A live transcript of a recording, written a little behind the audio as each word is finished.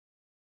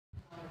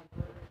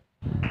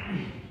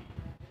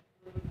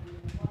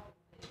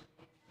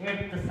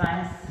8th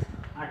science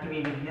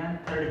 8वी विज्ञान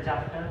 3rd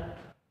chapter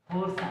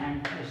force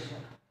and pressure.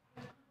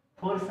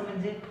 Force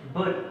म्हणजे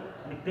बल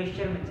आणि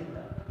प्रेशर म्हणजे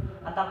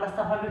दबाव. आता आपला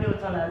 6हा व्हिडिओ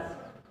चालू आहे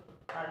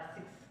पार्ट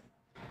 6.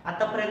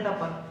 आतापर्यंत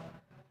आपण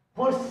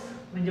फोर्स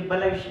म्हणजे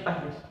बलाविषयी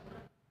पाहिले.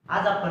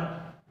 आज आपण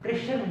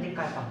प्रेशर म्हणजे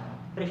काय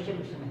पाहणार. प्रेशर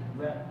विषयी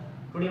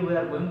today we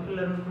R going to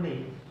learn today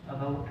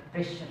about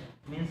pressure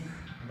means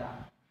दाब.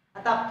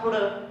 आता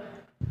थोडं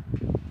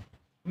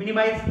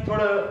मिनिमाइज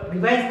थोडं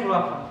रिवाइज करू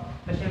आपण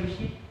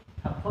कशाविषयी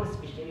फोर्स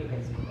विषयी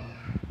रिवाइज करू.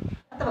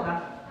 आता बघा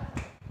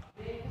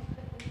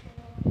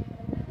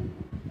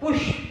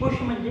पुश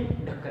पुश म्हणजे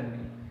ढकलणे,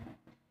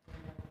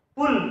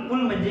 पुल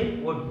पुल म्हणजे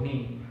ओढणे,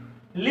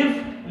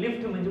 लिफ्ट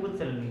लिफ्ट म्हणजे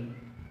उचलणे,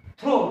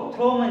 थ्रो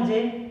थ्रो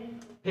म्हणजे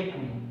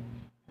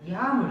फेकणे.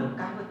 यामुळे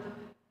काय होतं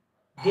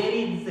there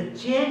is a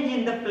change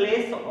in the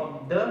place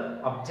of the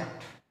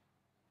object.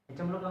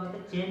 त्याच्यामुळे काय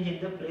होतं change in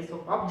the place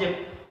of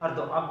object और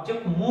द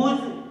ऑब्जेक्ट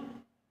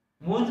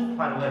मूव्ज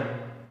फॉरवर्ड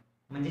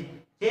म्हणजे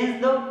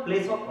change the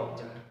place of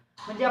object.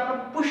 म्हणजे आपण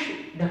पुश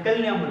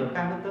ढकलण्यामुळे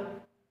काय होतं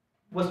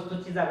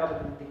वस्तूची जागा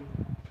बदलते,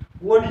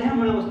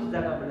 ओढल्यामुळे वस्तू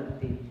जागा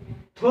बदलते,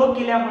 थ्रो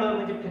केल्यामुळे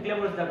म्हणजे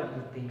फेकल्यामुळे जागा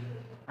बदलते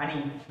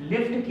आणि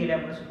लिफ्ट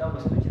केल्यामुळे सुद्धा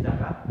वस्तूची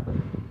जागा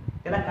बदलते.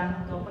 त्याला काय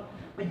म्हणतो आपण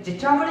पण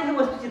ज्याच्यामुळे ही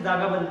वस्तूची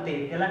जागा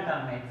बदलते त्याला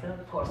काय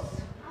म्हणायचं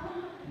force.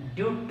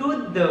 Due to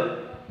the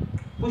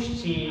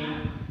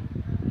pushing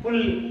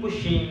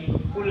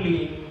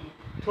pulling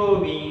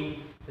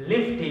throwing,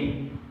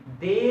 lifting,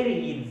 there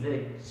is a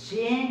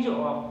change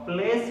of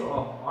place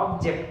of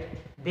object,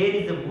 there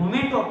is a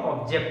movement of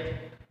object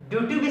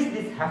due to which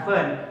this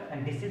happen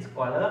and this is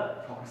called a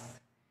force.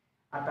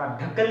 आता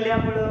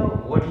ढकलल्यामुळं,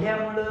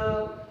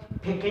 ओढल्यामुळं,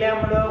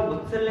 फेकल्यामुळं,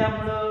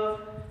 उचलल्यामुळं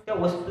त्या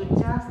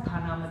वस्तूच्या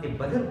स्थानामध्ये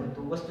बदल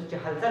होतो, वस्तूची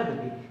हालचाल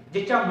होते.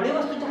 ज्याच्यामुळे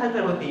वस्तूची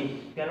हालचाल होते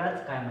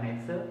त्यालाच काय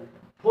म्हणायचं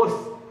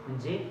फोर्स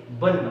म्हणजे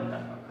बल म्हणतात.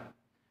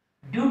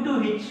 Due to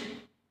which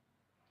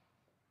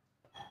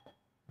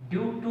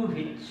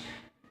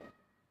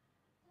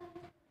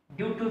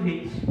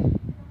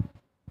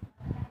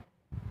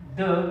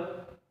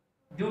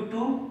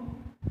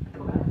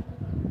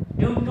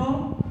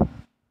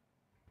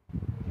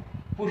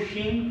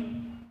pushing,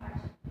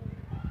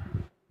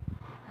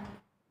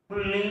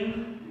 pulling,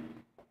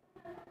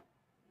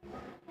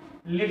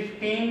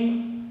 lifting,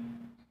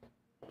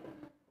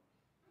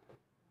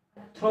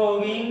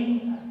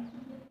 throwing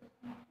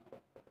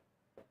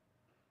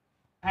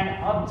an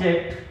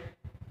object,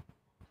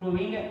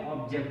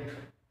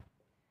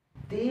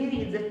 there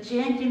is a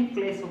change in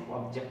place of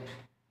object,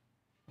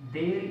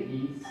 there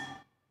is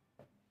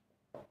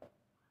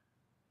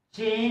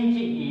change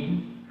in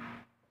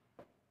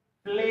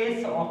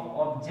place of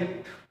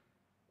object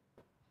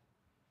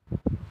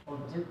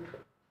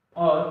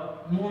or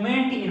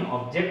movement in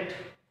object,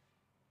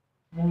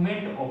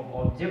 movement of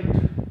object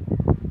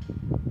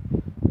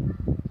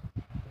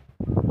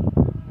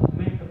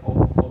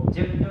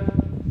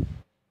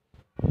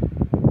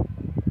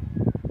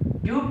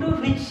due to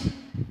which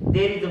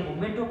there is a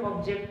movement of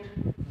object,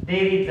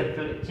 there is a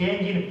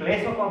change in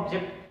place of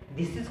object,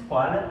 this is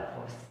called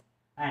force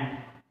and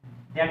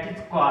that is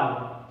called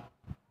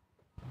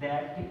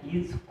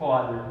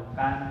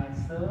काय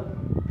म्हणायचं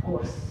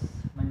force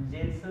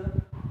म्हणजेच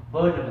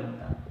बल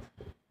म्हणतात.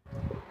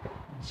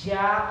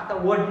 ज्या आता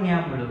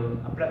ओढण्यामुळं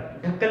आपला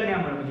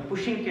ढकलण्यामुळं म्हणजे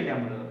pushing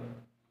केल्यामुळं,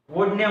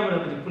 ओढण्यामुळं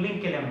म्हणजे पुलिंग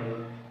केल्यामुळं,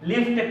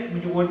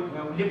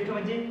 लिफ्ट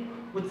म्हणजे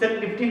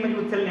लिफ्टिंग म्हणजे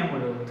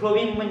उचलण्यामुळं,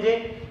 थ्रोविंग म्हणजे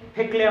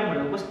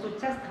फेकल्यामुळं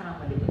वस्तूच्या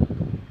स्थानामध्ये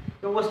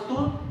बदलतो, वस्तू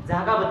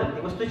जागा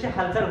बदलते, वस्तूची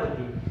हालचाल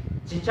होते.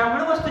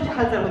 ज्याच्यामुळे वस्तूची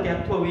हालचाल होते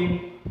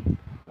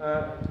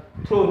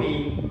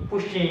throwing,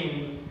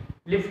 pushing,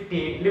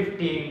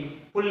 lifting,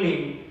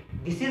 pulling,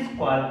 this is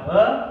called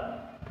a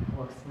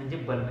force म्हणजे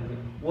बल. म्हणजे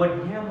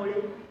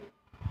ओढण्यामुळे,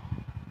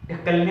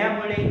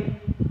 ढकलण्यामुळे,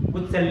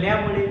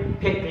 उचलण्यामुळे,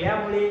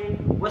 फेकल्यामुळे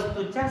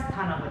वस्तूच्या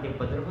स्थानामध्ये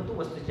बदल होतो,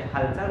 वस्तूची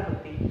हालचाल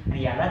होते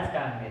आणि यालाच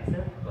काय म्हणायचं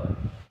बल.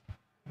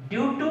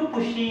 Due to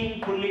pushing,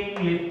 pulling,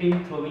 lifting,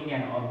 throwing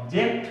an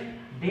object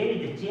there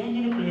is a change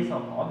in place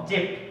of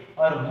object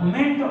और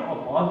movement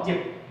of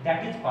object that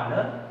is called a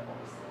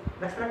force.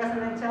 लक्षात का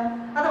सगळ्यांच्या.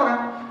 आता बघा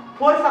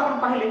फोर्स आपण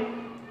पाहिले,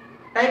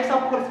 टाइप्स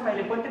ऑफ फोर्स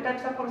पाहिले. कोणते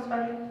टाइप्स ऑफ फोर्स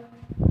पाहिले?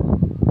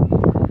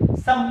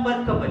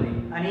 संपर्क बले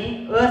आणि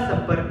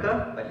असंपर्क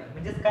बले.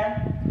 म्हणजेच काय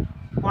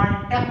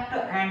contact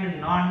and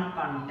non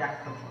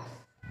contact force.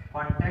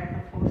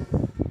 Contact force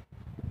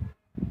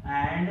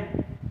and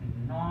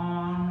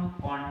non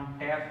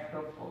contact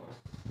force.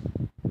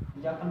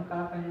 म्हणजे आपण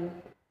काय पाहिले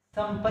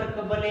संपर्क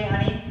बले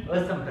आणि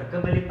असंपर्क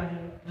बले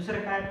पाहिले.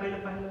 दुसरं काय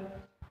पाहिलं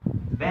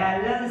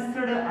balanced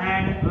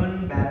and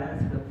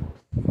unbalanced force.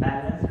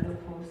 Balanced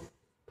force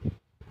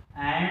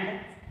and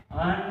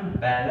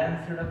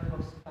unbalanced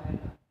force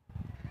पाहिलं.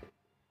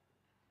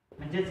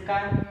 म्हणजेच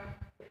काय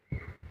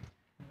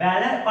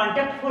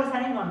कॉन्टॅक्ट फोर्स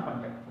आणि नॉन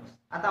कॉन्टॅक्ट फोर्स.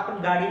 आता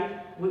आपण गाडी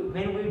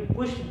when we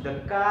push the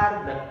car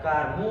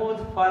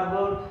moves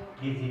forward,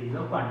 this is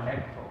the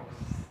contact force.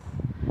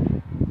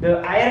 The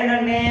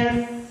iron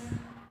nails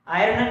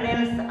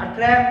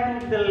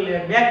attract to the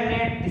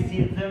magnet, this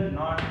is the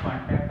non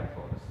contact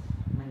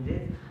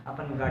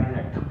आपण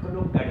गाडीला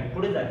ढकललो, गाडी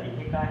पुढे जाते,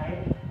 हे काय आहे?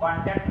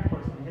 कॉन्टॅक्ट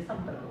फोर्स म्हणजे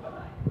संपर्क बल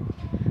आहे.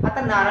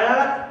 आता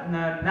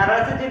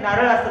नारळाचं जे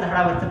नारळ असतं,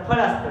 झाडावरचं फळ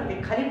असतं, ते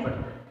खाली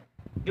पडतं.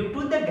 Due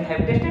to the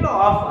gravitation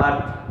of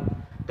earth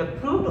the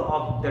fruit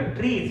of the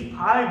trees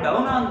fall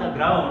down on the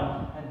ground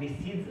and this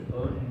is a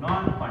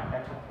non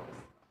contact force.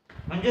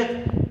 म्हणजे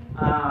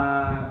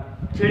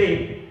खिळे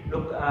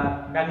लोक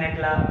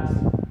मॅग्नेटला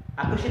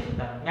आकर्षित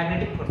होतात,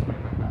 मॅग्नेटिक फोर्स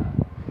म्हणतात.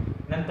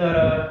 नंतर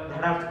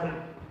झाडावरचं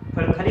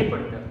फळ खाली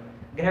पडतं,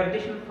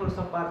 ग्रॅव्हिटेशनल फोर्स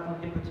ऑफ अर्थ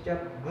म्हणजे पृथ्वीच्या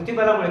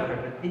गुरुत्वबलामुळे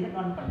घडतं, ते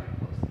नॉन कॉन्टॅक्ट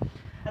फोर्स.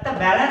 आता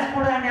बॅलन्स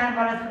फोर्स आणि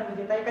अनबॅलन्स फोर्स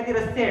म्हणजे आता एखादी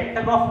रस्ते आहे,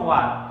 टग ऑफ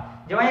वॉर,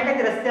 जेव्हा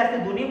एखादी रस्ते असते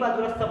दोन्ही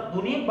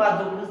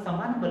बाजूकडून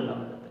समान बल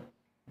लावलं जातं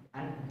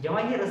आणि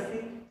जेव्हा ही रस्ते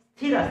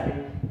स्थिर असते,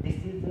 दिस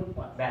is a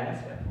balance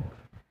force.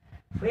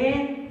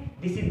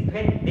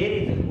 when there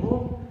is a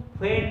hope,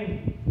 when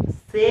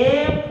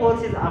same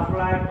force is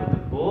applied to the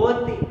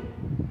both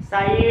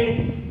side,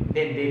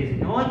 then there is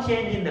no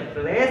change in the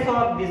place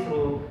of this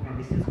rope, and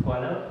this is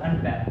called a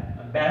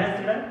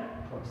unbalanced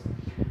force.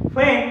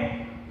 When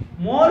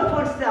more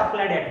force is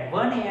applied at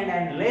one end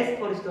and less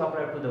force is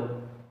applied to the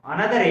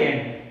another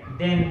end,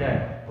 then the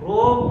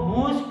rope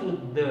moves to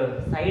the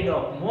side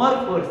of more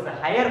force,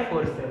 higher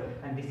force,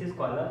 and this is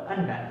called a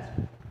unbalanced.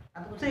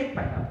 आता दुसरं एक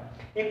पाहिलं,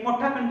 एक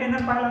मोठा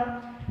container पाहिला,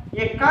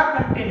 एका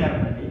container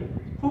मध्ये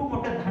खूप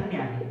मोठं धान्य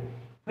आहे.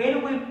 when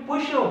we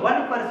push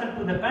one person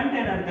to the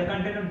container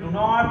do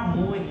not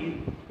move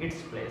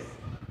its place.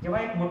 जेव्हा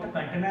एक मोठं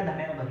कंटेनर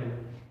धान्याने भरलेलं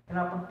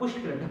त्याला आपण पुश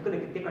केलं, ढकललं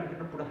की ते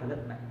कंटेनर पुढे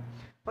हलत नाही.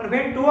 पण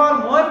when two or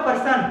more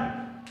person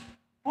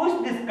push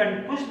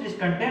this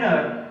container,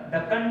 the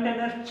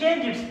container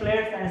change its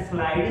place and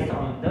slides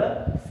on the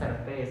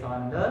surface,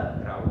 on the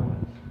ground.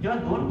 जेव्हा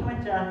दोन किंवा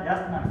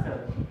जास्त माणसं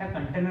त्या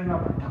कंटेनरला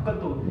आपण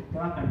ढकलतो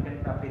तेव्हा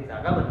कंटेनर आपली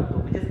जागा बदलतो.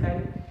 म्हणजेच काय,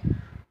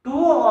 to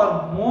or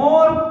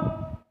more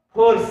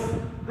force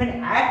when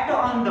act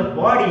on the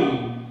body,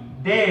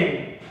 then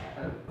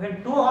when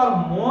two or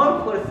more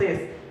forces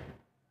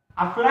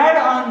applied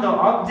on the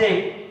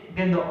object,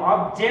 then the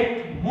object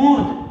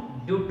moves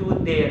due to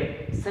their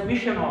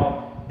summation of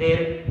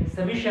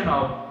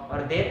or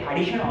their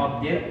addition of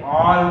their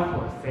all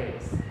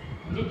forces.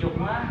 म्हणजे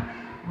जेव्हा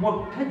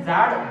मोठं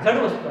जड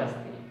वस्तू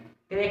असते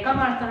ते एका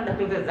माणसाने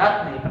ढकललं जात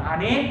नाही, पण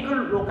अनेक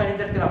लोकांनी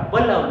जर त्याला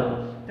बल लावलं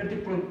तर ती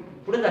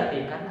पुढे जाते,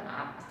 कारण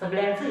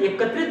सगळ्यांचं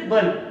एकत्रित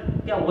बल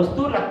त्या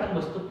वस्तूवर लागतं,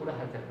 वस्तू पुढे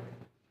हालत जाते.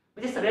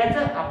 म्हणजे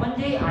सगळ्यांचं आपण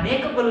जे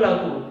अनेक बल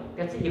लावतो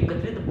त्याचं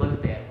एकत्रित बल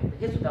तयार होतं,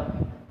 हे सुद्धा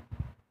पाहिलं.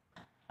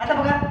 आता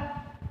बघा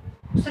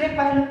दुसरे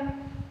पाहिलं,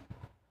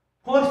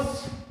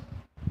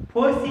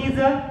 force is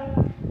a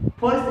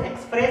force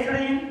expressed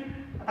in,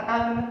 आता काय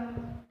झालं,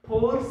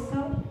 force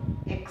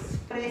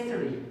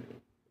expressed in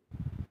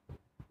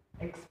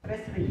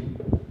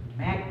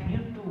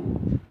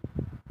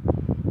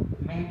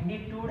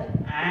magnitude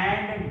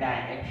and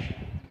direction.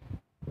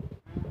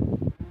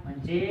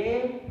 म्हणजे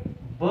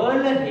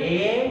बल हे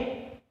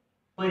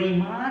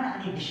परिमाण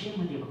आणि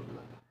दिशेमध्ये व्यक्त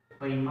होतं,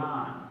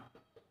 परिमाण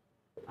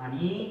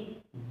आणि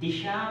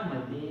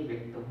दिशामध्ये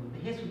व्यक्त होतं,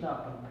 हे सुद्धा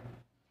आपण पाहिलं.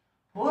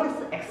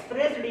 Force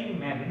expressed in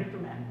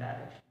magnitude and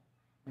direction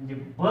म्हणजे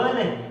बल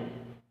हे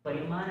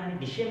परिमाण आणि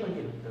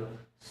दिशेमध्ये होतं.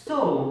 सो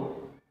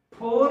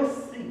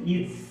फोर्स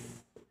इज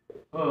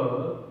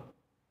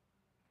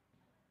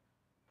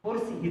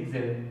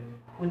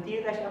कोणती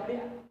राशी, आपल्या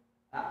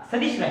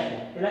सदिश राशी,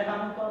 त्याला काय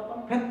म्हणतो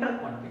आपण, वेक्टर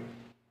क्वांटिटी.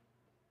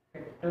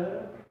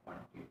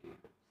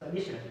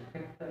 सदिश राशी,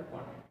 वेक्टर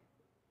क्वांटिटी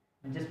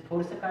म्हणजे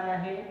फोर्स काय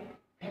आहे,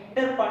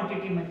 वेक्टर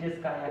क्वांटिटी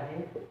म्हणजेच काय आहे,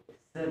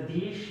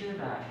 सदिश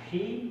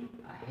राशी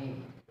आहे.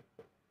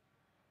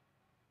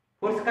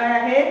 फोर्स काय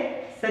आहे,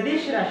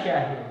 सदिश राशी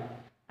आहे.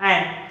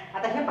 अँड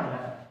आता हे पाहिलं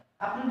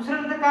आपण,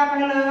 दुसऱ्या काय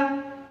पाहिलं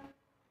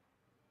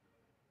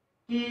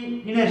की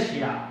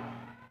इनर्शिया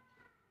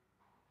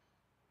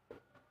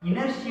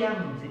म्हणजे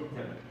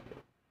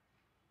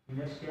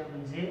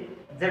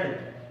जड.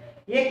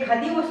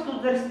 एखादी वस्तू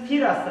जर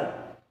स्थिर असेल,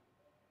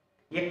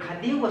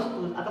 एखादी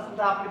वस्तू आता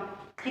समजा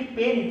आपली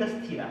पेन इथं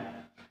स्थिर आहे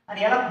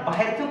आणि याला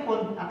बाहेरचं कोण,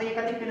 आता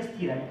एखादी पेन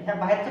स्थिर आहे, ह्या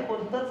बाहेरचं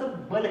कोणतंच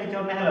बल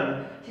ह्याच्यावर नाही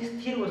लावलं, ही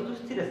स्थिर वस्तू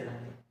स्थिरच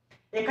राहते.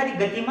 एखादी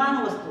गतिमान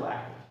वस्तू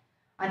आहे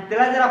आणि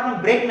त्याला जर आपण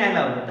ब्रेक नाही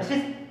लावलं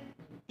तशीच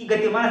ती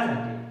गतिमानच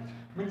राहते.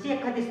 म्हणजे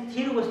एखादी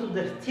स्थिर वस्तू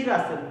जर स्थिर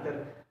असेल तर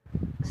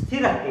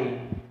स्थिर राहते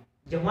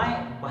जेव्हा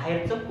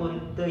बाहेरचं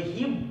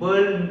कोणतंही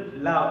बल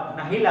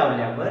नाही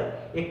लावल्यावर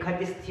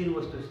एखादी स्थिर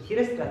वस्तू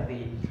स्थिरच राहते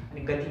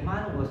आणि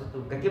गतिमान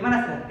वस्तू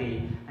गतिमानच राहते,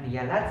 आणि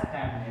यालाच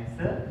काय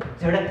म्हणायचं,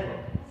 जडत्व.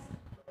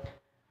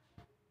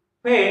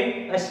 When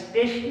a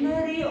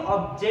stationary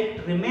object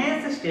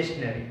remains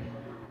stationary,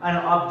 an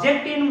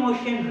object in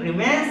motion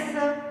remains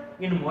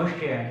in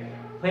motion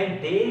when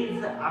there is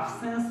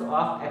absence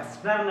of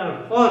external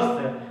force,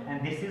 and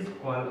this is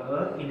called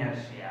a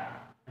inertia.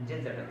 म्हणजे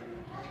जडत्व.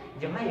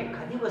 जेव्हा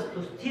एखादी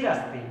वस्तू स्थिर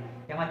असते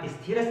तेव्हा ती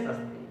स्थिरच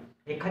असते,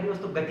 एखादी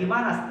वस्तू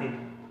गतिमान असते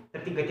तर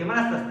ती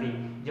गतिमानच असते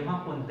जेव्हा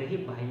कोणतंही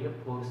बाह्य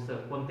फोर्स,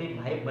 कोणतंही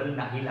बाह्य बल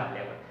नाही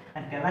लावल्यावर,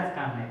 आणि त्यालाच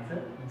काय म्हणायचं,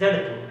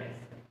 जडत्व म्हणायचं.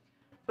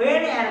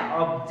 When an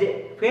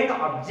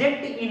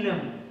object in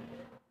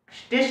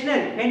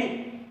Stationary,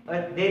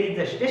 when there is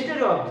a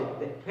stationary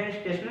object, when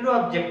stationary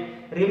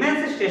object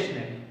remains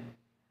stationary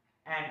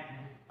and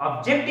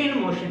object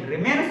in motion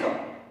remains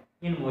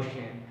in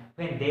motion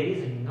when there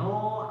is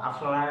no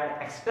applied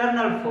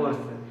external force,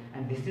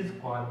 and this is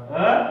called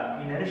a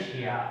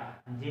inertia.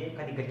 म्हणजे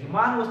एखादी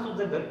गतिमान वस्तू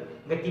जर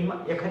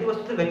एखादी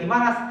वस्तू जर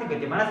गतिमान असते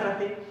गतिमानच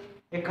राहते,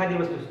 एखादी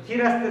वस्तू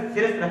स्थिर असते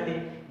स्थिरच राहते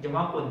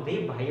जेव्हा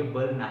कोणतेही बाह्य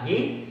बल नाही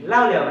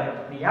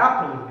लावल्यावर. या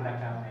प्रवृत्तीला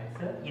काय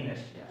म्हणायचं?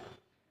 Inertia.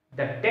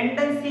 The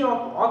tendency of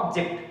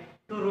object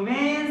to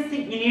remains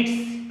in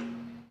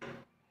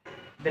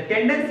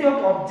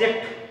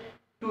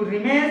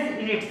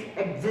its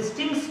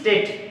existing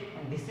state,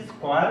 and this is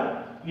called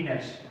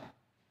inertia.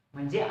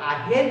 म्हणजे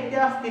आहे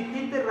त्या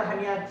स्थितीत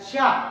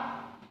राहण्याच्या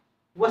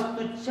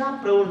वस्तूच्या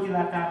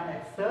प्रवृत्तीला काय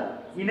म्हणायचं?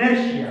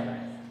 Inertia.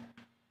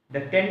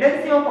 The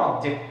tendency of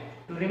object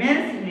to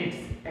remains in its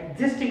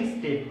existing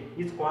state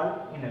is called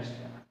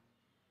inertia.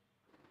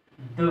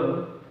 The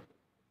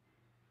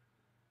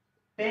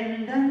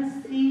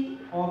tendency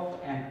of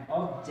an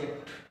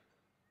object.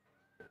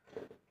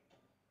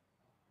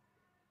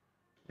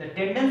 The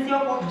tendency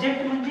of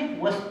object म्हणजे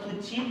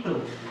वस्तूची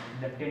प्रवृत्ती.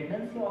 The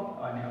tendency of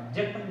an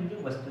object म्हणजे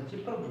वस्तूची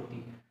प्रवृत्ती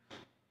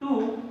to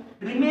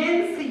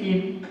remains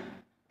in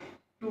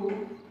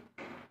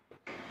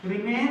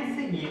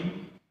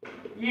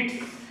its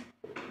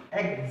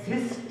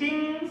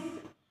existing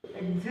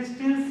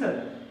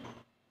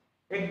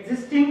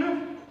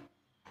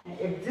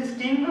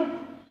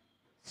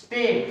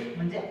state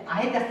म्हणजे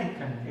आहे त्या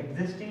स्थितीत.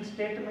 एक्झिस्टिंग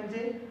स्टेट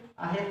म्हणजे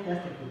आहे त्या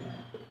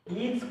स्थितीत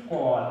is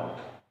called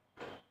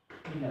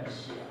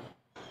inertia.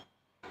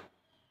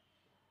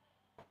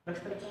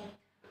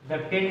 The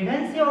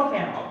tendency of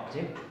an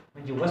object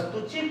म्हणजे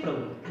वस्तूची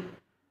प्रवृत्ती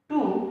to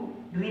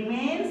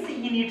remains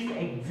in its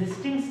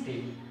existing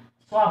state,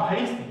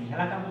 स्वाभाविक स्थिती.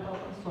 ह्याला काय म्हणतो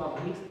आपण?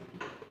 स्वाभाविक स्थिती.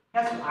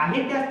 त्या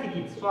आहे त्या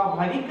स्थितीत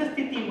स्वाभाविक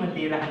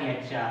स्थितीमध्ये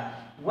राहण्याच्या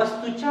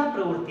वस्तूच्या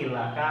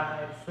प्रवृत्तीला काय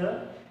म्हणायचं?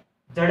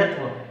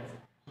 जडत्व.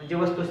 म्हणजे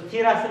वस्तू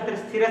स्थिर असेल तर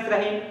स्थिरच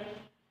राहील,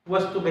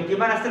 वस्तू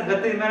गतिमान असेल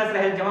गतिमानच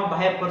राहील जेव्हा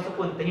बाह्य फोर्स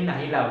कोणतेही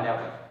नाही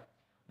लावल्यावर.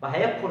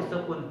 बाह्य फोर्स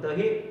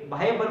कोणतेही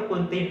बाह्य बल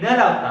कोणतेही न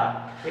लावता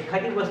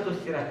एखादी वस्तू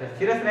स्थिर असेल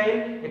स्थिरच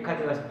राहील,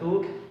 एखादी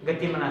वस्तू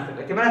गतिमान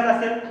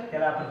असेल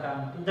त्याला आपण काय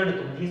म्हणतो?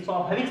 जडत्व. म्हणजे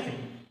स्वाभाविक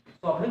स्थिती.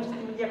 स्वाभाविक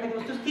स्थिती म्हणजे एखादी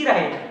वस्तू स्थिर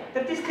आहे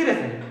तर ती स्थिरच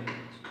राहील.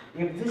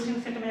 एक्झिस्टिंग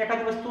स्टेट म्हणजे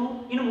एखादी वस्तू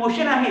इन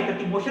मोशन आहे तर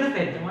ती मोशनच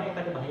राहील जेव्हा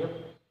एखादं बाह्य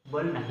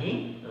बल नाही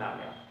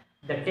लावल्यावर.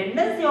 The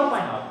tendency of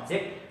an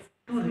object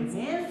to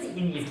remains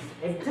in its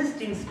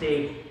existing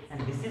state and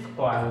this is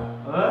called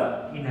a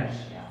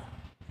inertia.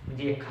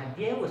 म्हणजे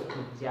एखाद्या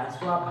वस्तूच्या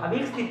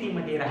स्वाभाविक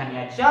स्थितीमध्ये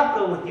राहण्याच्या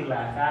प्रवृत्तीला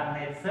काय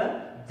म्हणायचं?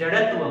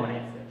 जडत्व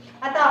म्हणायचं.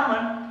 आता आपण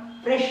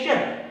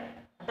प्रेशर,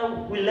 आता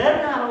we learn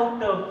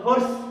about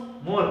force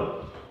more,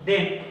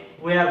 then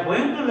we are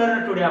going to learn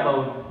today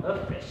about a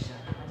pressure.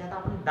 म्हणजे आता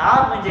आपण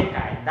दाब म्हणजे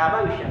काय,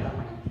 दाबाविषयी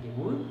माहिती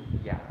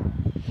घेऊया.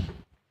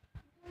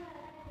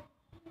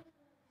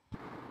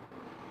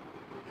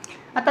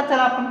 आता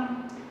चला आपण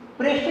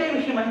प्रेशर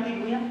विषयी माहिती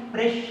घेऊया.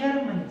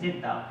 प्रेशर म्हणजे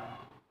दाब.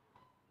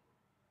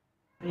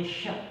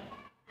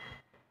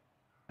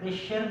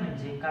 प्रेशर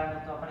म्हणजे काय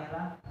म्हणतो आपण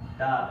याला?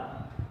 दाब.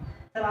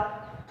 चला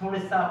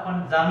थोडंसं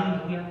आपण जाणून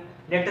घेऊया.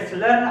 Let us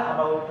learn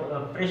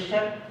about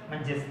pressure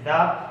म्हणजे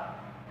दाब.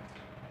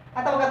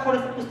 आता बघा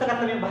थोडंसं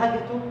पुस्तकातला मी भाग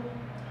घेतो.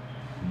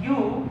 यू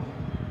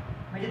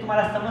म्हणजे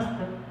तुम्हाला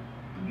समजतं,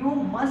 you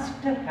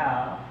must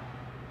have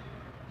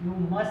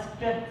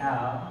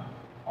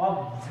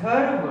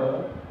observed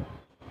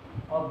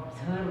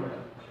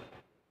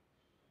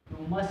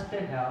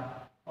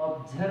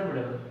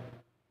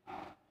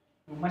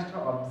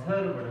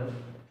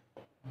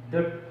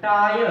the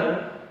tire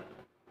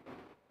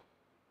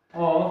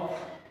of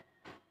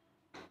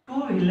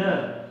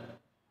two-wheelers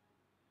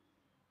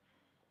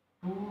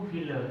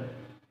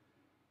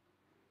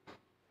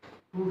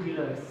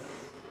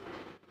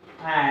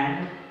and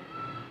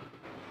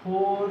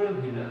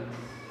four-wheelers.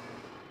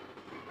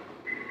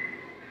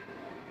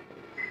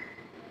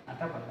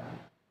 आता बघा,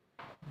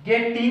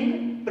 getting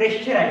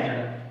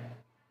pressurized.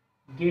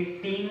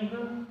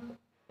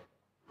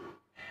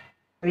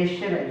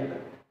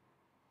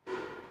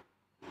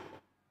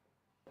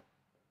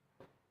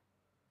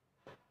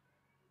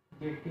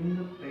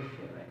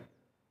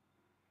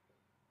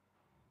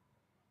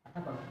 आता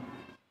बघा,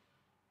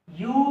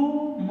 you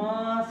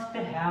must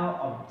have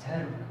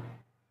observed.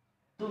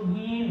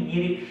 तुम्ही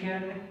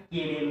निरीक्षण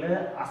केलेलं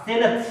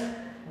असेलच,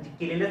 म्हणजे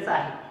केलेलंच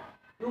आहे.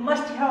 यू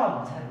मस्ट हॅव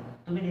ऑब्झर्व,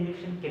 तुम्ही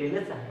निरीक्षण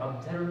केलेलंच आहे.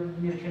 ऑब्झर्व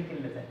निरीक्षण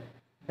केलेलंच आहे.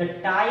 द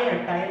टायर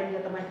म्हणजे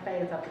आता माहिती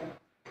टायरच आपलं.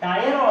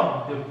 Tyre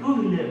of the two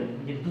wheeler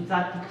म्हणजे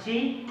दुचाकीचे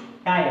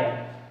tyre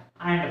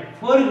and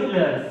four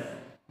wheelers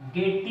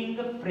getting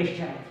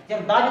pressurise.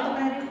 त्याला दाब येतो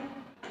काय रे?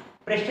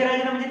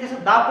 प्रेशराइज म्हणजे त्याचा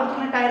दाब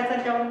पडतो ना टायरचा,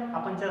 त्याच्यावर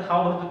आपण त्याचा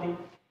हवा भरतो ते.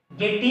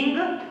 गेटिंग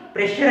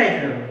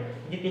प्रेशराइज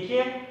म्हणजे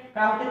त्याचे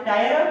काय होते?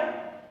 टायर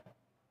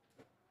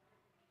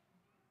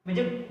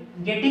म्हणजे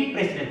गेटिंग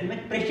प्रेशर,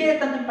 म्हणजे प्रेशर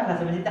येताना तुम्ही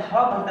पाहिलं म्हणजे त्या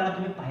हवा भरताना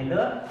तुम्ही पाहिलं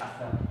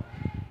असं.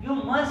 यू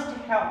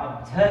मस्ट हॅव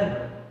ऑब्झर्व,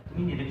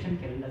 तुम्ही निरीक्षण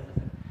केलेलं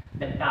असं.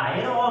 The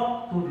tyre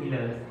of two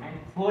wheelers and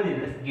four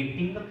wheelers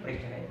getting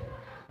pressurise.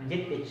 म्हणजे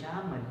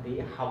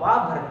त्याच्यामध्ये हवा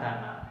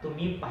भरताना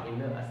तुम्ही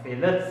पाहिलं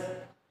असेलच.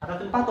 आता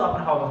तुम्ही पाहतो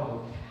आपण हवा भरतो.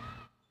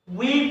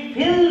 We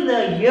fill the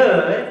air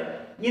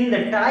in the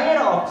tyre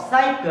of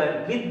cycle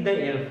with the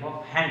help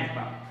of hand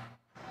pump.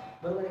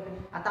 बरोबर आहे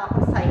का? आता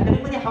आपण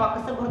सायकलीमध्ये हवा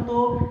कसं भरतो?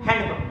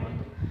 हँड पंप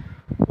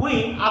भरतो.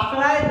 We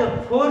apply the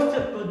force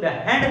to the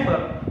hand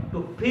pump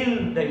to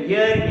fill the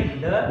air in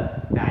the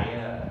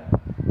tyre.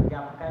 म्हणजे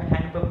आपण काय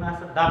हँड पंप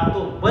असं दाबतो,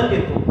 बल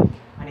देतो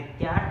आणि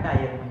त्या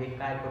टायर मध्ये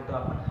काय करतो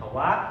आपण?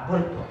 हवा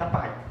भरतो. आता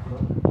पाहायचं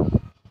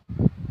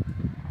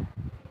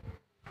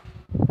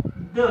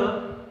the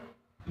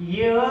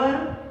air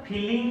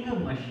feeling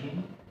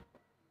machine.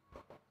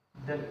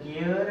 The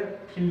air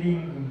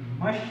feeling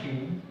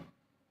machine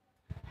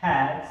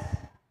has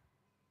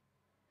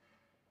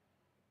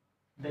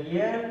the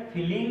air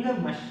filling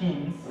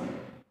machines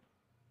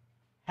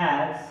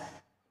has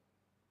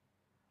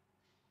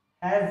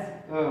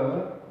a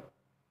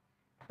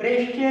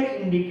pressure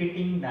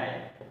indicating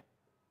dial.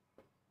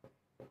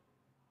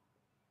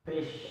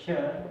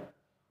 Pressure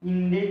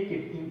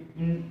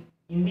indicating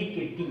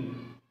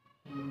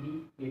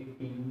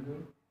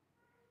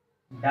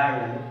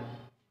dial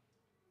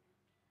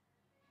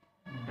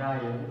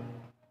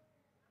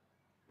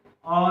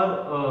or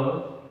a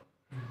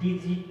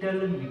digital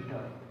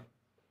meter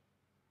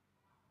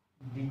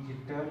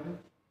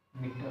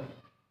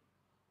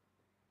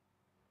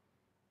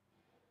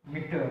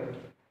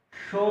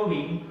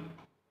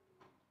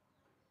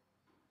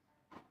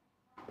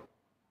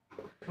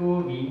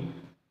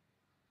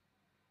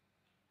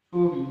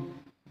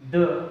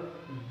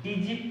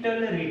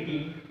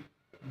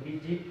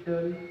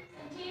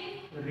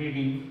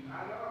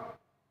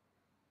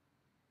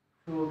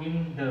showing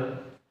the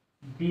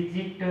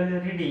digital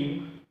reading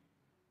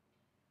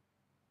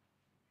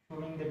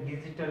showing the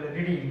digital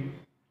reading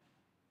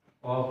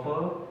of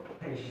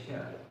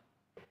pressure.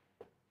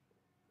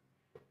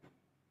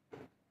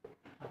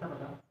 आता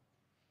बघा,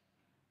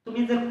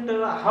 तुम्ही जर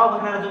हवा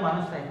भरणारा जो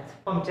माणूस आहे,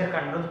 puncture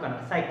काढणारा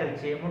दुकानदार,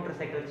 सायकलचे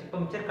मोटरसायकलचे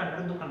पंक्चर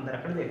काढणाऱ्या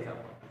दुकानदाराकडे जायचं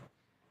आपण,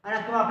 आणि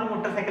किंवा आपली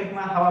मोटरसायकल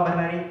किंवा हवा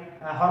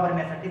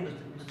भरण्यासाठी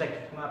दुचाकी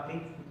किंवा आपली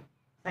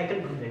सायकल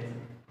घेऊन जायचं.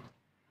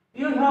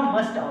 You have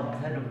must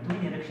observe,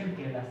 तुम्ही निरीक्षण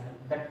केलं असेल,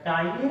 the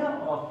tire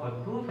of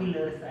two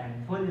wheelers and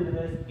four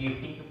wheelers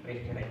getting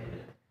pressurized.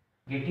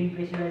 Getting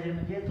pressurized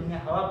म्हणजे तुम्ही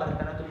हवा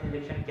भरताना तुम्ही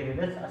निरीक्षण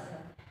केलेलंच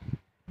असेल.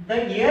 The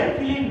air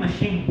filling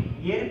machine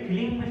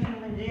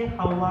म्हणजे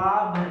हवा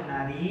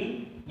भरणारी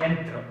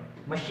यंत्र,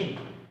 मशीन.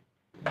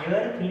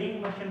 Air filling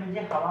machine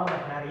म्हणजे हवा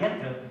भरणारे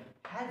यंत्र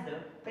has a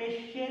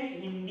pressure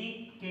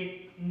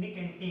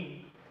indicating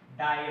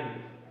dial.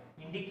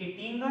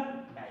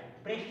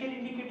 Pressure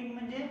indicating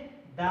म्हणजे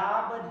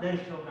दाब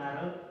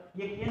दर्शवणारं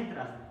एक यंत्र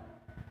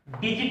असतं.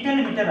 डिजिटल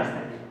मीटर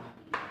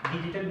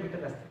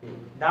असतं.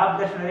 दाब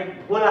दर्शवणारे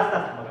गोल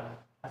असतात बघा,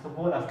 असं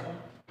गोल असतं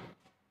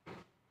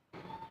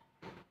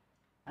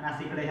आणि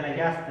असं इकडे ह्याला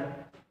हे असतं.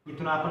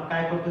 इथून आपण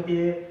काय करतो ते,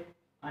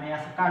 आणि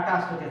असं काटा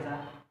असतो त्याचा,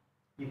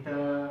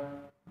 इथं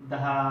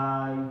 10,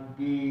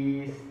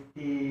 20,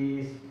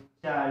 30,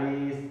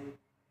 40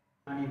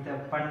 आणि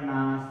इथं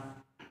 50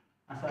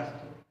 असं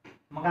असतो.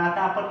 मग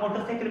आता आपण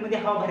मोटरसायकलमध्ये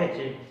हवा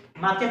भरायची.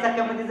 मागच्या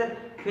चाकामध्ये जर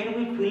when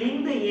we filling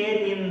the air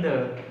in the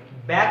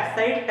back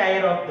side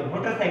tire of the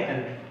motorcycle,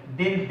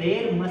 then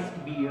there must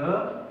be a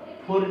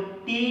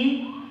 40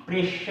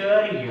 pressure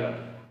air.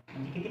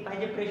 म्हणजे किती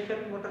पाहिजे प्रेशर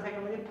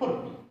मोटरसायकलमध्ये?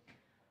 40.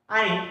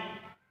 आणि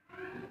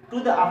टू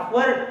द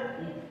अपवर्ड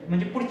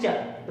म्हणजे पुढच्या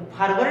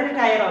forward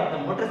tyre of the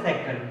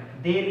motorcycle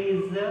there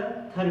is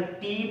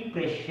 30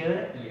 pressure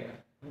air.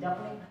 म्हणजे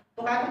आपण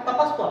तो काय करतो?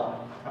 तपासतो.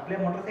 आपण आपल्या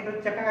मोटरसायकल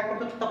चक्का काय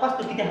करतो?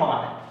 तपासतो किती हवा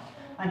आहे.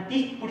 आणि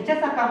 30 पुढच्या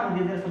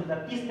चाकामध्ये जर समजा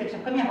 30 पेक्षा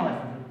कमी हवा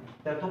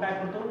असेल तर तो काय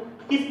करतो?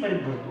 30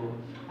 पर्यंत भरतो.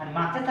 आणि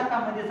मागच्या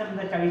चाकामध्ये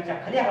समजा 40 च्या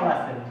खाली हवा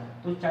असेल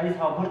तो 40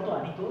 हवा भरतो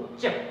आणि तो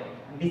चेक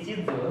करतो. दिस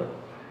is the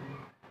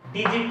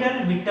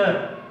digital meter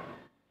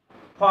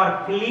for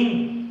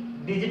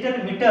feeling,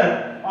 digital meter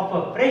of a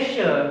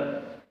pressure,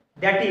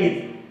 that is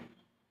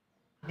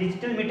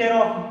digital meter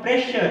of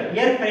pressure,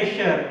 air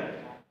pressure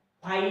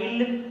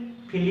while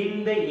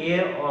filling the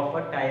air of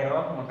a tire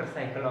of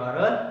motorcycle or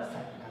a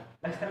cycle.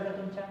 लक्षात आलं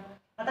तुमच्या?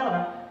 आता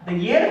बघा, the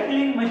air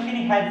filling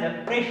machine has a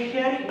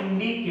pressure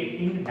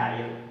indicating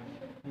dial.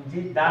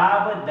 म्हणजे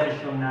दाब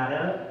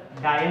दर्शवणारं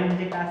dial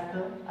म्हणजे काय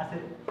असतं? असं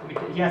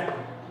मीटर जे असतं,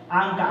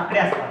 अंक आकडे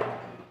असतात.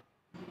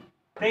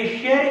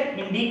 प्रेशर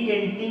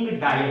इंडिकेटिंग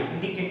डायल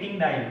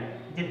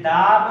म्हणजे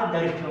दाब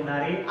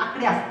दर्शवणारे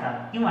आकडे असतात.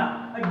 किंवा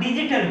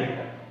डिजिटल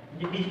मीटर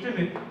म्हणजे digital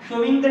meter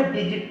showing the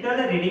digital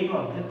reading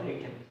of the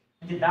pressure.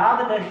 म्हणजे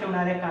दाब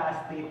दर्शवणारे काय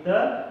असते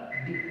तर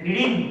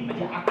रिडिंग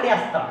म्हणजे आकडे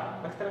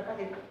असतात. लक्षात का?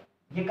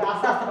 हे का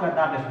असं असतं बघा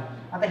दाब दर्शवणं.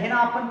 आता हे ना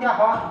आपण त्या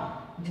हवा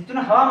जिथून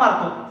हवा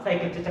मारतो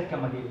सायकलच्या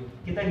चक्क्यामध्ये,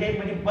 तिथं हे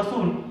म्हणजे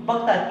बसून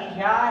बघतात की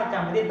ह्या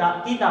याच्यामध्ये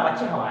ती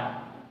दाबाची हवा आहे.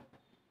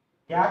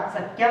 त्या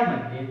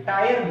चक्क्यामध्ये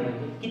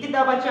टायरमध्ये किती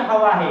दाबाची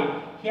हवा आहे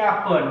हे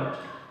आपण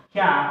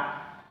ह्या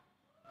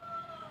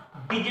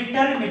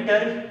digital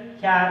meter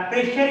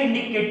pressure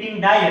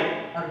indicating dial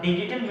और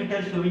digital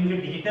meter showing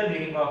digital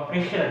reading of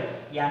pressure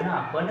यांना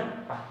आपण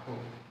पाहतो.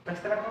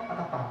 लक्षात राखा.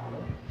 आता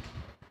पाहतो.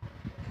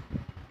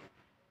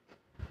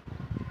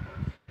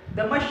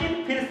 The machine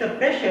feels the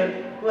pressure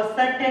to a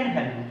certain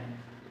value.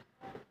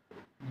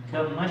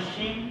 The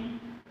machine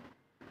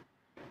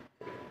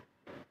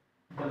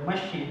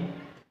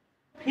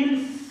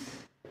feels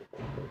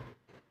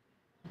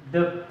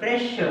the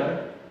pressure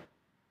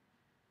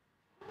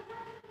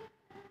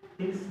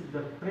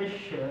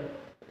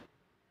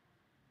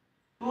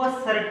to a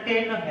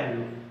certain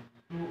value.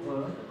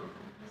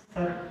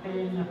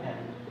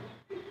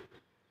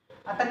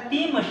 आता ती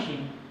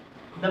मशीन,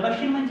 द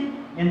मशीन म्हणजे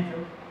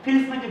यंत्र,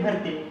 फिल्स म्हणजे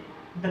भरते,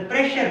 द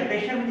प्रेशर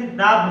म्हणजे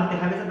दाब भरते,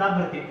 हवेचा दाब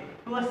भरते,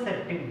 टू अ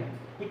सर्टेन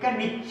व्हॅल्यू, एका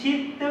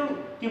निश्चित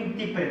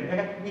किमतीपर्यंत,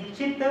 एका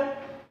निश्चित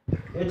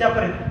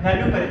याच्यापर्यंत,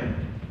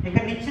 व्हॅल्यूपर्यंत,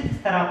 एका निश्चित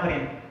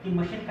स्तरापर्यंत ती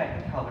मशीन काय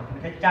करते, हवा भरते.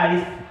 म्हणजे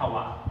 40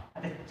 हवा,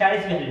 आता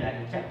 40 व्हॅल्यू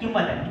आहे,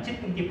 किंमत आहे निश्चित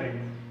किमतीपर्यंत.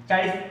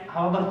 40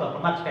 हवा भरतो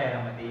आपण मागच्या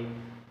टायरामध्ये,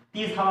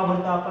 30 हवा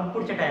भरतो आपण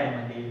पुढच्या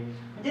टायरमध्ये.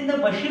 म्हणजे द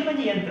मशीन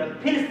म्हणजे यंत्र,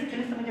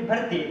 फिल्स म्हणजे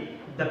भरते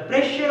the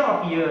pressure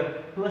of air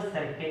to a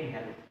certain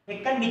value,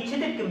 एका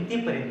निश्चित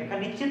किमतीपर्यंत, एका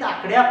निश्चित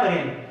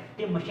आकड्यापर्यंत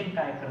ते मशीन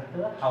काय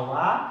करतं,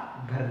 हवा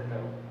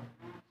भरतं.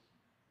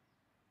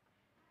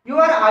 You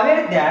R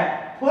aware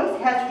that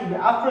force has to be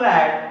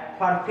applied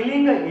for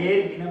feeling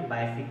air in a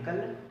bicycle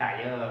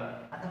tyre.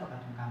 आता बघा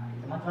काय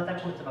म्हणते, महत्वाचा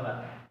पुढचं बघा.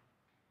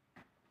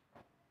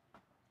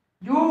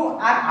 यू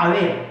आर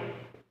अवेअर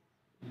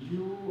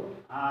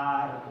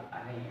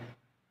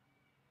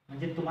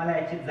म्हणजे तुम्हाला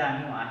याची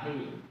जाणीव आहे.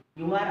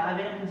 यू आर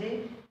अवेअर म्हणजे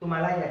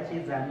तुम्हाला याची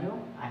जाणीव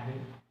आहे.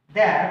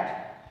 दॅट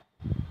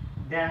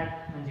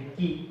म्हणजे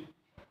की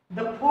the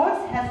force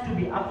has to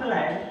be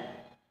applied,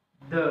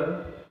 the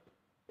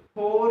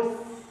force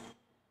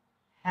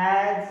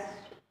has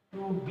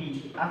to be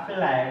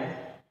applied,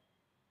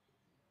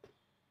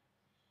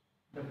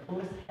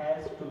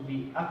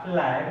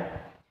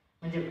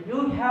 म्हणजे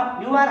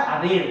यू आर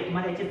अवेअर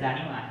तुम्हाला याची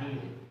जाणीव आहे.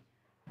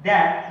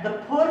 That the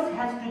force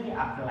has to be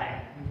applied,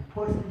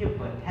 force म्हणजे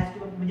बल, हॅज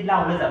टू म्हणजे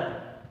लावलं जातं,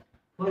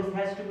 force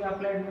has to be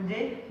applied म्हणजे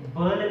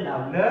बल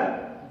लावलं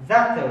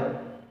जातं.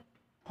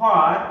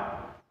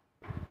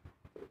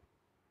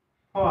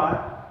 For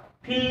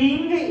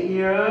feeling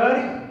air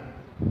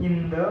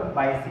in the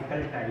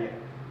bicycle tyre,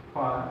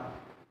 for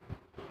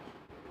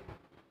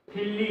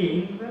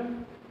feeling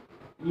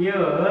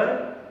air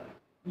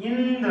in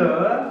the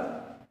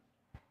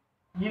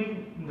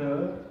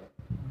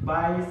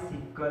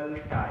bicycle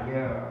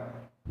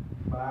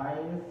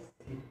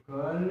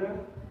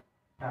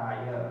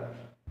tire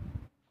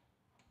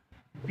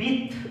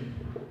with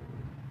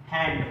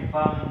hand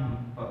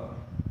pump.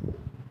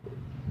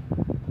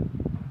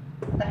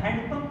 आता हँड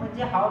पंप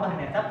म्हणजे हवा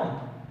भरण्याचा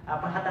पंप,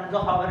 आपण हातात जो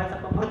हवा भरण्याचा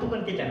पंप भरतो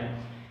पण त्याच्यानं.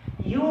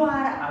 यू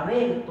आर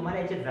अवेअर तुम्हाला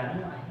याची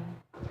जाणीव आहे.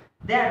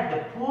 That the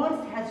force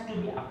has to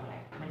be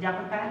applied म्हणजे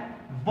आपण काय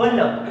बल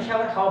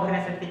कशावर हवा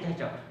भरण्यासाठी त्याच्या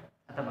ह्याच्यावर.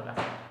 आता बघा,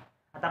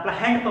 आता आपला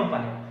हँडपंप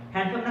आहे,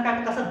 हँडपंपनं काय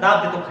करतो, असं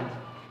दाब देतो खाली,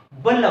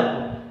 बल लावतो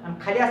आणि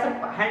खाली असं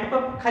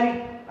हँडपंप खाली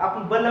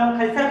आपण बल लावून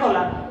खाली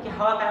सरकवला की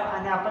हवा काय,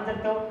 आणि आपण जर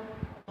तो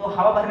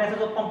हवा भरण्याचा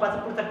जो पंपाचा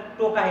पुढचा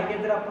टोक आहे ते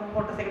जर आपण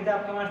मोटरसायकलच्या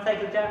किंवा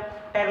सायकलच्या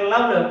टायरला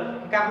लावलं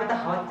की काय होतं,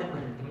 हवा त्याच्यात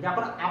भरते. म्हणजे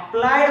आपण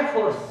applied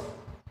force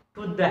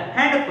to the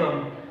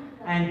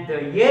hand pump and the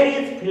air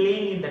is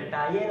feeling in the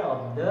tyre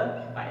of the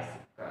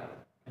bicycle.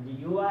 म्हणजे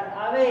यू आर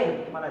अवेअर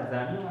तुम्हाला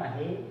जाणीव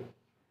आहे.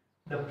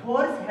 The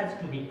force has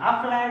to be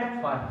applied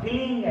for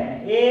filling an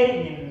air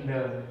in the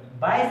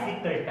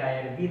bicycle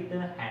tire with a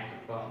hand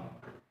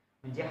pump.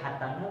 म्हणजे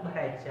हातानं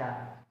भरायच्या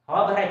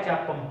हवा भरायच्या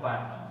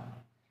पंपानं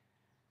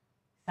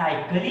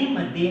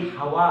सायकलीमध्ये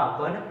हवा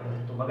आपण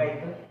भरतो. बघा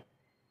इथं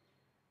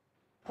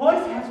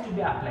force has to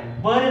be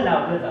applied बल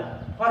लावलं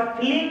जातं फॉर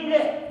फिलिंग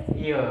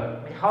एअर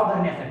म्हणजे हवा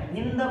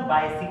भरण्यासाठी in the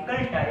bicycle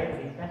tyre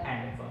with a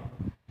hand pump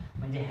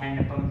म्हणजे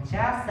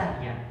हँडपंपच्या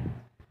साहाय्याने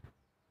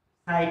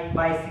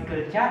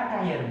बायसिकलच्या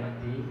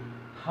टायरमध्ये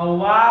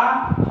हवा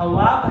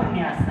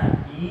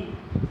भरण्यासाठी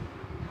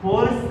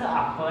फोर्स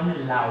आपण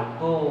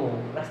लावतो.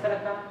 लक्षात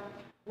राखा.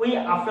 We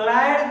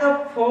applied the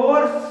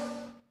force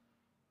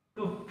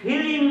to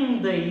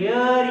feeling the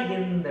air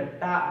in the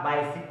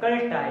bicycle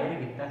tyre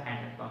with the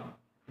hand pump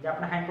म्हणजे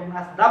आपण हँडपंप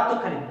असं दाबतो,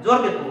 खाली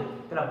जोर देतो,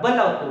 त्याला बल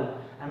लावतो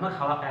आणि मग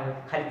हवा काय होते,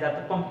 खाली जातो,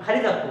 पंप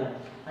खाली जातो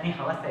आणि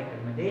हवा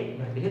सायकलमध्ये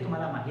भरते. हे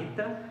तुम्हाला माहित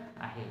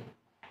आहे.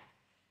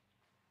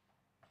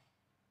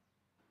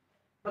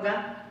 बघा,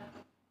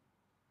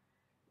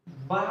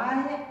 बाय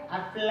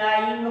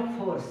अप्लाइंग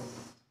फोर्स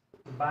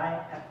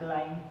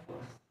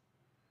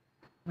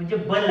म्हणजे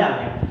बल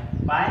लावलं.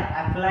 बाय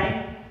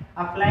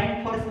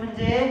अप्लाइंग फोर्स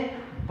म्हणजे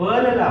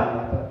बल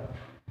लावलं.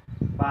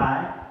 बाय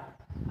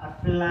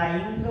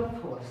अप्लाइंग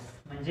फोर्स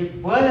म्हणजे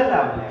बल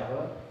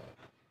लावल्यावर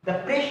the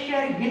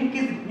pressure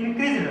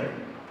increased.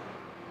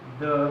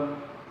 The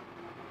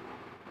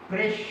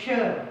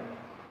pressure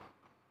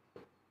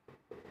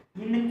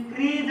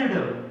increased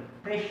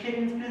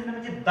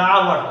म्हणजे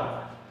दाब वाढतो.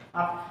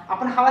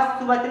 आपण हवा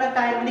सुरुवातीला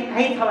टायरमध्ये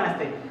काहीच हवा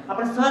नसते,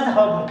 आपण सहज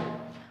हवा भरतो,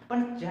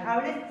 पण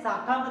ज्यावेळेस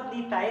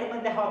चाकामधली टायर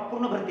मध्ये हवा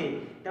पूर्ण भरते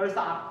त्यावेळेस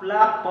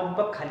आपला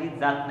पंप खाली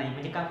जात नाही,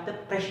 म्हणजे काय होतं,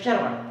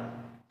 प्रेशर वाढतं.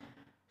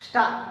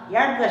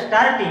 At the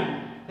starting,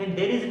 when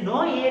there is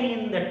no air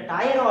in the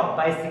tire of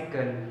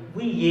bicycle,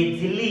 we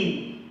easily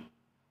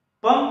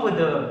pump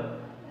the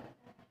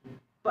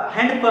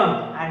hand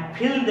pump and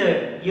fill the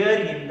air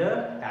in the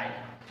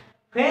tire.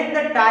 When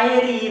the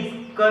tire is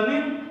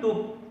coming to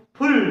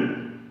full,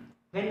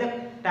 when the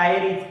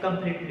tire is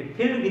completely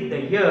filled with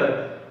the air,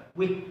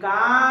 we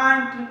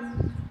can't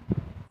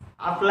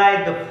apply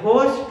the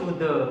force to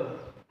the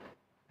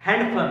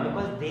hand pump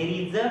because there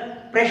is a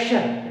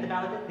pressure.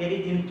 There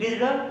is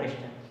increased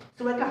pressure.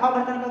 सुरुवातीला हवा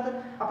भरताना काय होतं,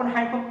 आपण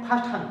hand pump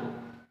fast हाणतो,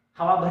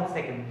 हवा भरत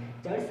second.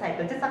 ज्यावेळेस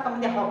सायकलच्या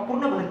चाकामध्ये हवा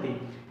पूर्ण भरते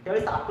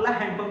त्यावेळेस आपला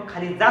हँडपंप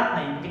खाली जात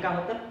नाही, म्हणजे काय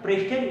होतं,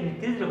 प्रेशर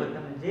इन्क्रीज होतं,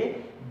 म्हणजे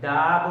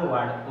दाब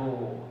वाढतो.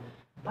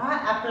 बाय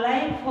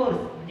अप्लाइंग फोर्स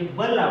म्हणजे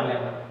बल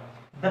लावल्यावर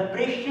द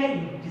प्रेशर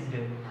इन्क्रीज.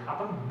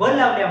 आपण बल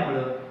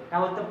लावल्यामुळं काय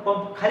होतं,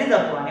 पंप खाली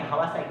जातो आणि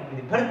हवा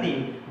सायकलमध्ये भरते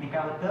आणि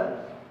काय होतं,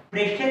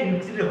 प्रेशर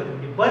इन्क्रीज होतं.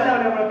 म्हणजे बल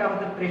लावल्यामुळे काय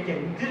होतं, प्रेशर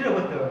इन्क्रीज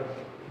होतं.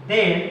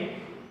 Then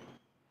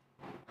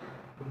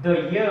the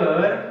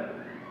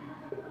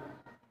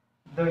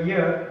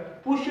air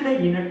pushed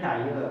in a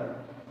tire,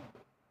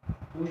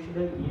 pushed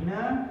in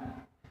a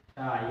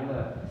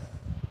tire.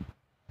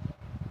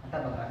 आता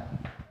बघा,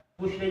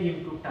 pushed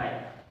into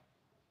tire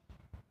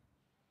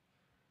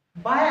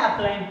by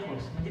applying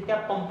force म्हणजे त्या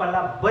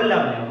पंपाला बल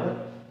लावल्यावर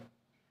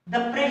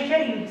the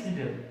pressure increased,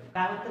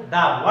 काय होतं,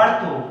 दाब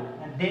वाढतो.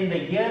 and then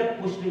the air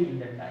pushed in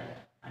the tire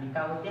आणि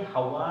काय होते,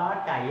 हवा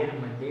टायर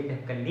मध्ये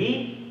ढकलली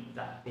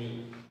जाते.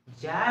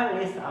 ज्या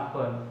वेळेस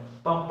आपण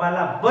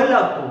पंपाला बल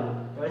लावतो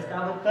त्यावेळेस काय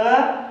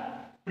होतं,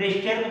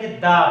 प्रेशर म्हणजे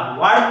दाब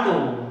वाढतो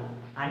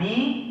आणि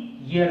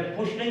air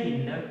pushed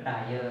in the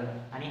tyre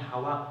आणि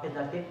हवा कुठे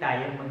जाते,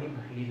 टायर मध्ये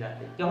भरली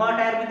जाते. केव्हा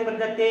टायर मध्ये भरली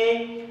जाते,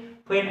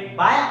 when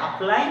by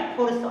applying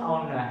force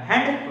on a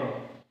hand pump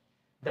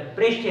the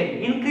pressure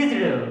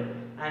increased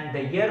and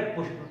the air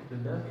pushed to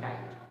the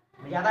tire.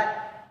 म्हणजे आता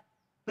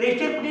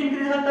प्रेशर कुठे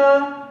इन्क्रीज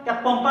होतं, त्या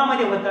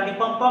पंपामध्ये होतं आणि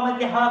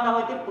पंपामध्ये हवा काय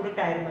होते, पुढे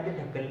टायर मध्ये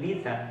ढकलली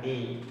जाते.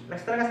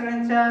 लक्षात का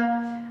सगळ्यांच्या.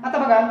 आता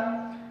बघा,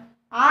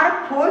 आर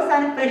फोर्स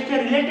आणि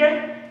प्रेशर रिलेटेड,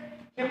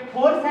 हे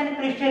फोर्स आणि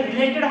प्रेशर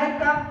रिलेटेड आहेत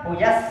का, हो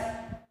yes.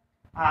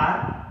 R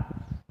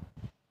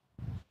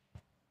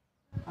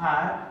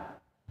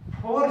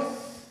force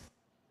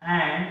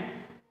and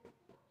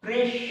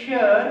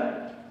pressure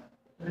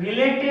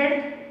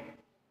related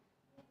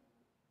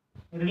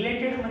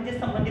म्हणजे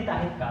संबंधित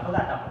आहेत का. बघा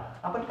आता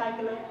आपण काय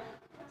केलं,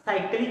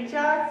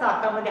 सायकलीच्या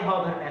चाकामध्ये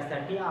हवा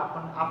भरण्यासाठी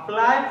आपण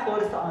apply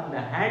force on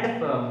the hand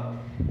pump,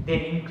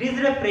 then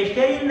increase the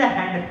pressure in the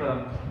hand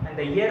pump and the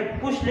air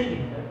pushed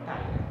in the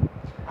tyre.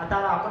 आता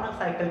आपण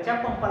सायकलच्या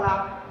पंपाला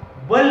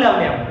बल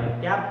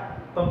लावल्यामुळे त्या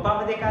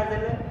पंपामध्ये काय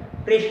झालं,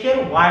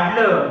 प्रेशर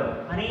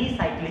वाढलं आणि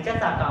सायकलीच्या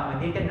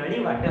चाकामध्ये त्या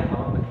नळी वाटे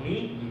हवा भरली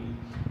गेली.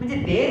 म्हणजे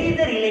there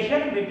is a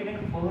relation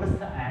between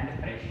force and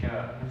pressure.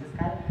 म्हणजे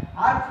काय,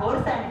 R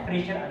force and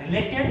pressure R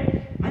related,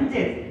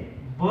 म्हणजे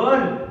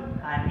बल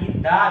आणि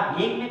दाब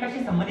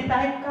एकमेकाशी संबंधित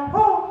आहेत का,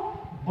 हो.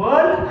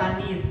 बल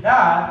आणि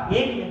दाब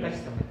एकमेकाशी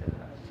संबंधित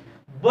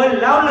आहेत. बल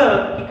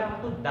लावलं की काय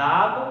होतो,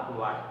 दाब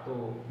वाढतो.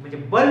 म्हणजे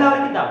बल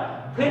लावलं की दाब.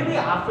 when we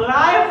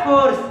apply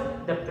force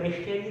the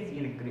pressure is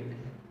increased.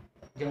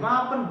 जेव्हा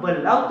आपण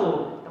बल लावतो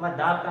तेव्हा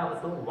दाब काय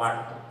होतो,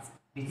 वाढतो.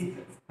 this is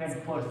when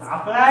force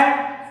applied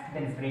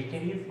then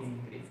pressure is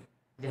increased.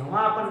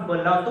 जेव्हा आपण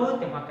बल लावतो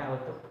तेव्हा काय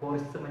होतं,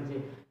 फोर्स म्हणजे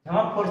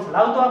जेव्हा फोर्स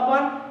लावतो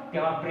आपण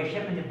तेव्हा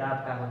प्रेशर म्हणजे दाब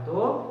काय होतो,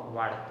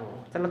 वाढतो.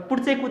 चला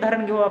पुढचं एक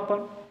उदाहरण घेऊ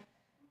आपण.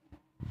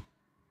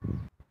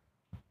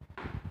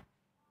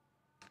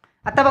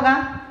 आता बघा,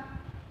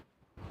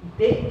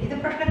 इथे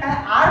प्रश्न काय,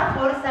 R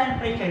force and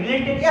pressure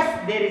related. Yes,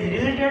 there is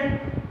related.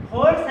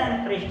 Force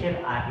and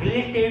pressure R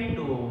related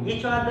to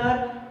each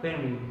other. When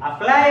we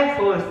apply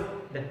force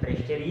the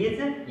pressure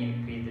is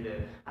increased.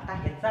 आता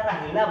ह्याचा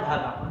राहिलेला भाग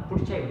आपण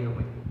पुढच्या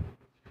व्हिडिओमध्ये.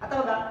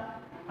 आता बघा,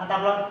 आता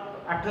आपला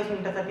 28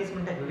 मिनिटाचा 30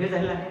 मिनिटाचा व्हिडिओ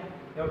झालेला आहे.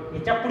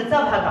 याच्या पुढचा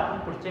भाग आपण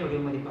पुढच्या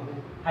व्हिडिओमध्ये पाहू.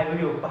 हा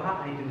व्हिडिओ पहा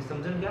आणि तुम्ही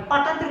समजून घ्या.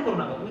 पाठांतर करू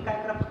नका. तुम्ही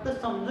काय करा, फक्त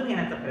समजून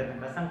घेण्याचा प्रयत्न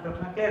करा.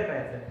 संकल्पना क्लिअर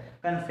करायचं,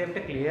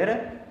 कन्सेप्ट क्लिअर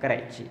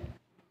करायची.